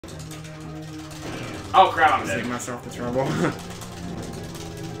Oh crap, I'm dead. Save myself the trouble.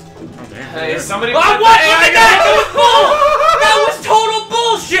 Oh, damn. Hey, somebody. Oh, what? Look at that! That was bull! That was total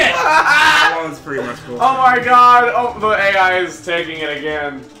bullshit! That was pretty much cool. Oh my god! Oh, the AI is taking it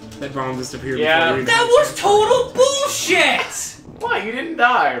again. That bomb disappeared. Yeah. Before you That was total bullshit! What? You didn't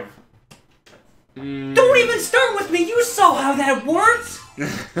dive. Don't even start with me. You saw how that worked.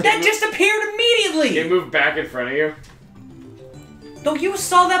 That just appeared immediately. It moved back in front of you. No, you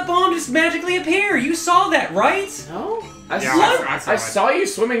saw that bomb just magically appear. You saw that, right? No. I saw you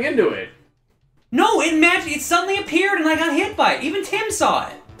swimming into it. No, it suddenly appeared and I got hit by it. Even Tim saw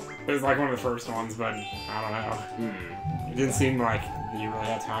it. It was like one of the first ones, but I don't know. It didn't seem like you really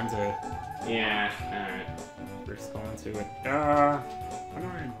had time to. Yeah. Alright. Respond to it. What do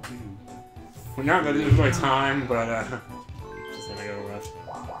I do? Well, not that there's really time, but just gonna go left.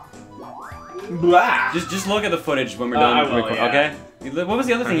 Blah. Just look at the footage when we're done recording, yeah. okay? What was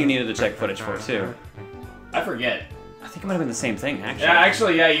the other thing you needed to check footage for, too? I forget. I think it might have been the same thing, actually. Yeah,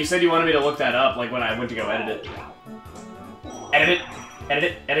 actually, yeah, you said you wanted me to look that up, like when I went to go edit it. Edit it, edit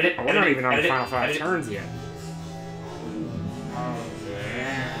it, edit it, We're not even on the final 5 turns yet. Oh,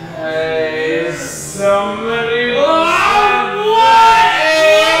 Hey, somebody